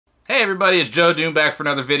Hey everybody, it's JoeDoom back for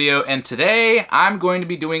another video, and today I'm going to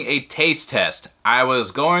be doing a taste test. I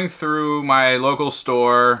was going through my local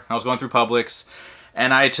store, I was going through Publix,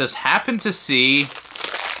 and I just happened to see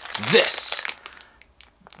this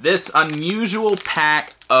unusual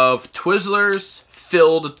pack of Twizzlers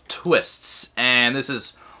filled twists, and this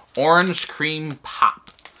is orange cream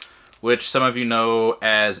pop, which some of you know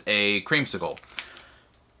as a creamsicle.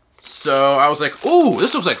 So I was like, ooh,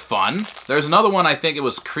 this looks like fun. There's another one, I think it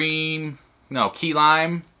was key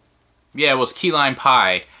lime. Yeah, it was key lime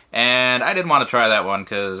pie. And I didn't want to try that one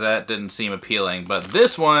because that didn't seem appealing. But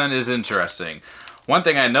this one is interesting. One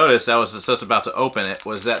thing I noticed, I was just about to open it,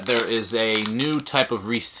 was that there is a new type of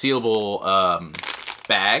resealable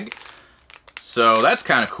bag. So that's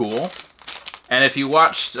kind of cool. And if you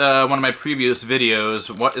watched one of my previous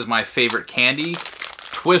videos, what is my favorite candy?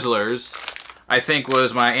 Twizzlers, I think,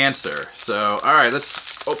 was my answer. So, alright,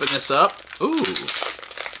 let's open this up. Ooh.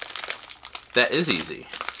 That is easy.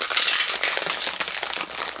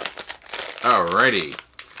 Alrighty.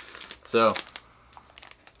 So,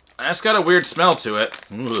 that's got a weird smell to it.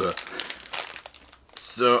 Ugh.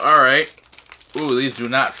 So, alright. Ooh, these do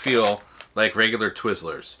not feel like regular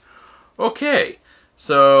Twizzlers. Okay.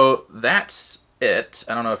 So, that's it.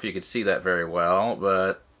 I don't know if you could see that very well,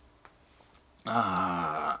 but...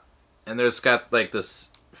 and there's got like this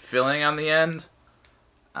filling on the end.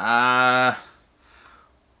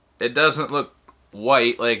 It doesn't look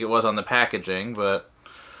white like it was on the packaging, but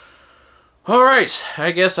alright,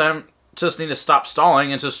 I guess I just need to stop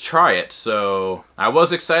stalling and just try it. So I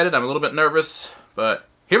was excited, I'm a little bit nervous, but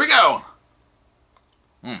here we go!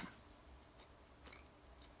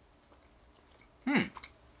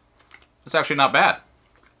 It's actually not bad.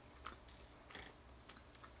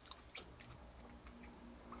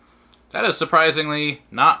 That is surprisingly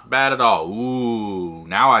not bad at all. Ooh,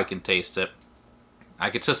 now I can taste it. I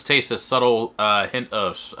could just taste a subtle hint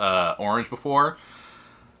of orange before.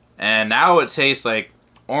 And now it tastes like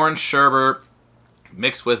orange sherbet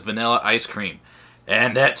mixed with vanilla ice cream.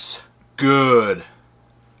 And that's good.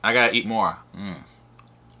 I gotta eat more.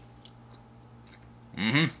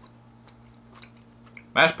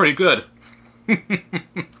 That's pretty good.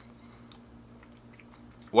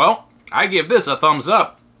 Well, I give this a thumbs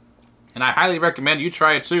up. And I highly recommend you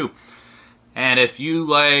try it too. And if you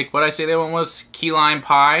like, what did I say that one was? Key lime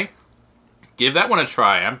pie. Give that one a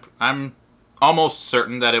try. I'm almost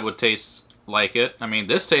certain that it would taste like it. I mean,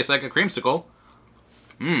 this tastes like a creamsicle.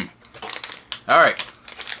 Alright.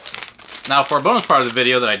 Now for a bonus part of the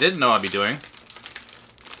video that I didn't know I'd be doing.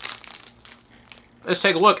 Let's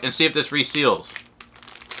take a look and see if this reseals.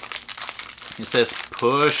 It says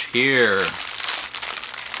push here.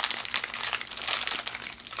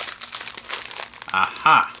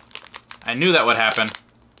 Aha! I knew that would happen.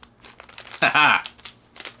 Haha!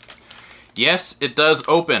 Yes, it does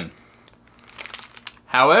open.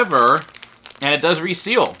 However, and it does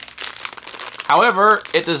reseal. However,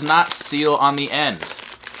 it does not seal on the end.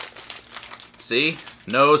 See?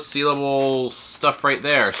 No sealable stuff right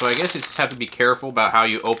there. So I guess you just have to be careful about how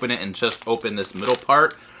you open it and just open this middle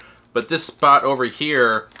part. But this spot over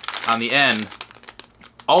here on the end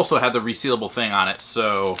also had the resealable thing on it,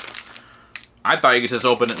 so I thought you could just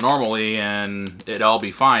open it normally and it'd all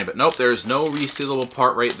be fine, but nope, there's no resealable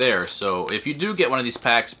part right there. So if you do get one of these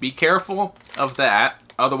packs, be careful of that.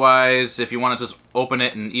 Otherwise, if you want to just open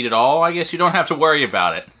it and eat it all, I guess you don't have to worry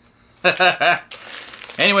about it.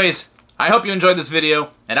 Anyways, I hope you enjoyed this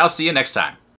video, and I'll see you next time.